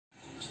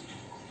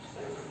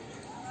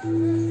My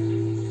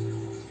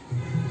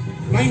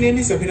name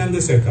is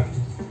Abhinanda Sarkar,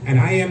 and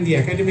I am the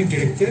Academic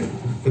Director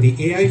for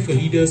the AI for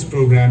Leaders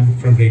program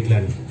from Great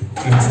Learning.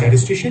 I'm a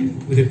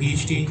statistician with a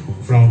PhD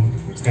from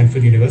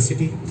Stanford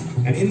University,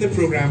 and in the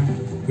program,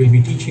 we'll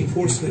be teaching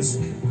courses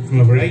from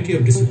a variety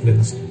of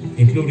disciplines,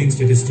 including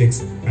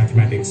statistics,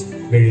 mathematics,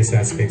 various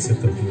aspects of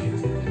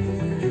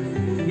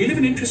computing. We live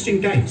in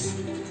interesting times,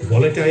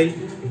 volatile,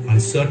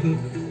 uncertain,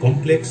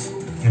 complex,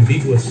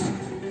 ambiguous,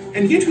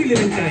 and yet we live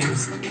in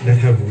times that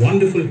have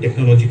wonderful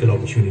technological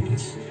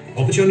opportunities.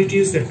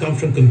 Opportunities that come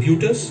from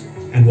computers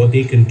and what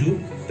they can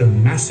do, the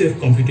massive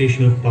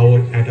computational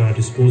power at our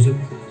disposal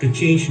to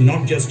change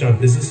not just our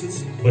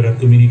businesses, but our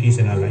communities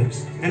and our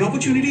lives. And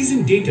opportunities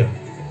in data,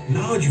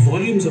 large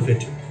volumes of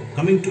it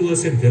coming to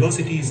us at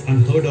velocities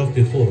unheard of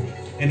before,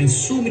 and in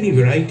so many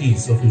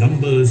varieties of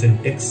numbers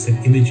and texts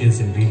and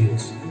images and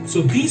videos.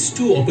 So these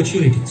two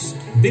opportunities,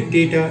 big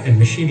data and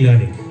machine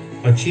learning,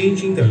 are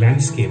changing the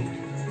landscape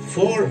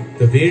for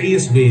the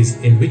various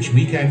ways in which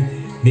we can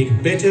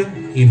make better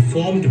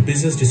informed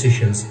business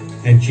decisions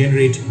and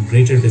generate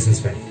greater business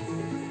value.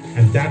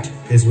 And that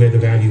is where the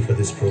value for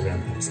this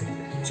program comes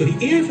in. So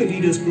the AI for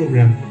Leaders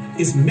program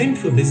is meant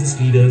for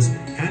business leaders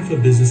and for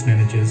business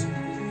managers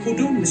who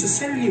don't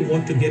necessarily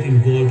want to get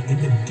involved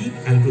in the deep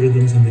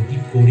algorithms and the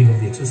deep coding of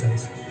the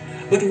exercise,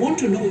 but want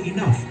to know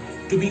enough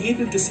to be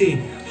able to say,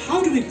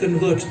 how do we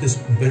convert this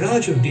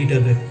barrage of data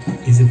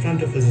that is in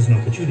front of us as an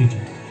opportunity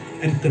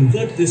and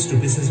convert this to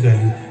business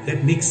value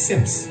that makes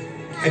sense?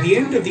 At the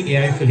end of the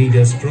AI for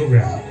Leaders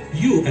program,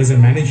 you as a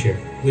manager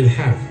will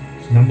have,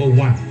 number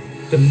one,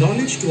 the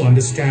knowledge to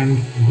understand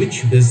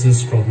which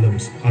business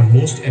problems are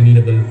most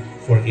amenable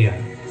for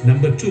AI.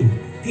 Number two,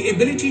 the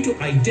ability to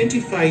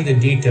identify the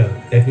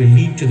data that will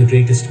lead to the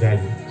greatest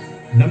value.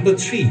 Number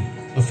three,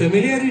 a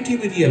familiarity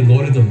with the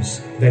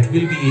algorithms that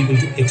will be able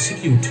to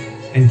execute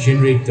and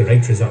generate the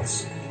right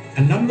results.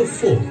 And number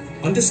four,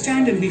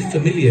 understand and be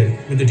familiar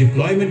with the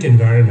deployment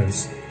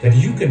environments that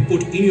you can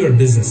put in your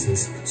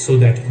businesses so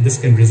that this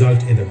can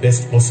result in the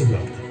best possible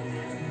outcome.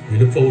 We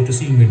look forward to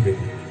seeing you in Great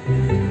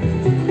Learning.